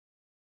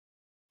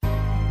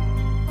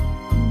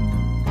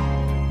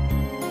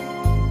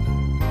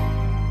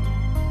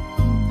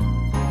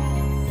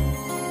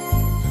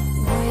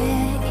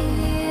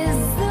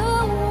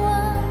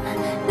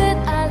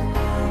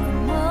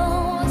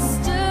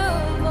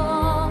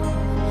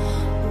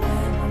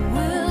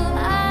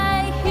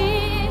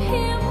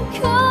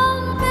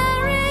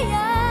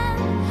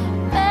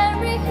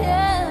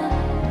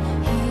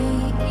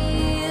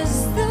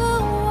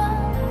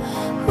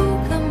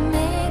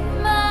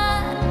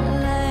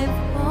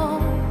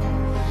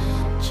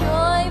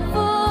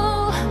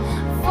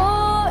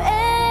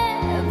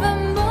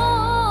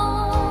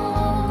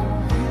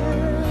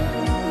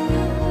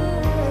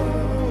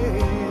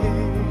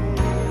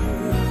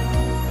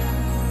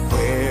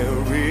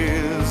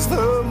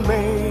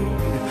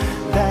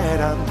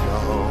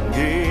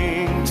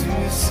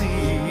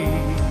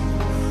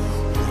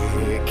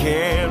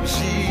Can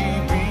she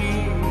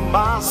be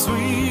my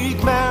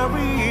sweet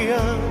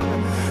Marian,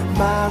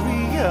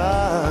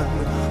 Marian?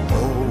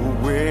 Oh,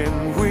 when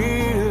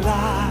will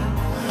I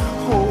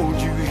hold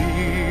you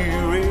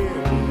here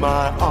in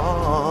my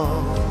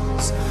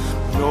arms,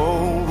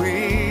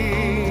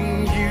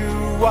 knowing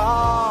you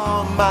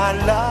are my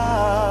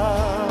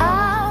love?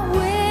 I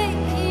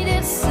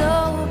waited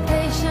so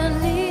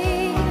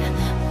patiently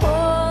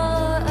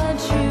for a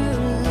true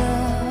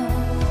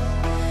love.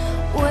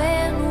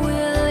 When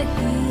will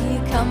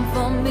he come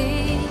for me?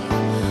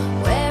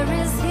 Where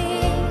is he?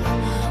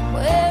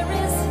 Where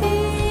is he?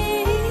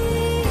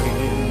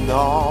 In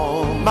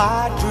all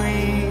my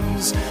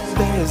dreams,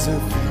 there's a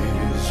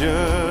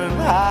vision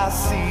I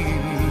see.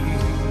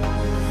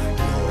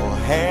 Your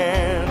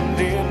hand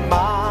in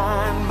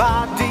mine,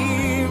 my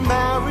dear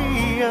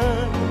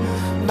Marian,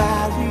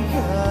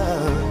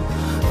 Marian.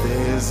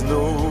 There's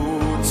no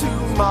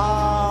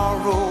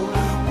tomorrow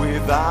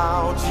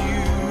without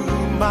you,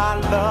 my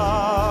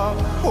love.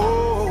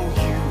 Oh,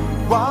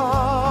 you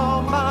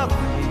are my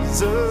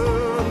reason.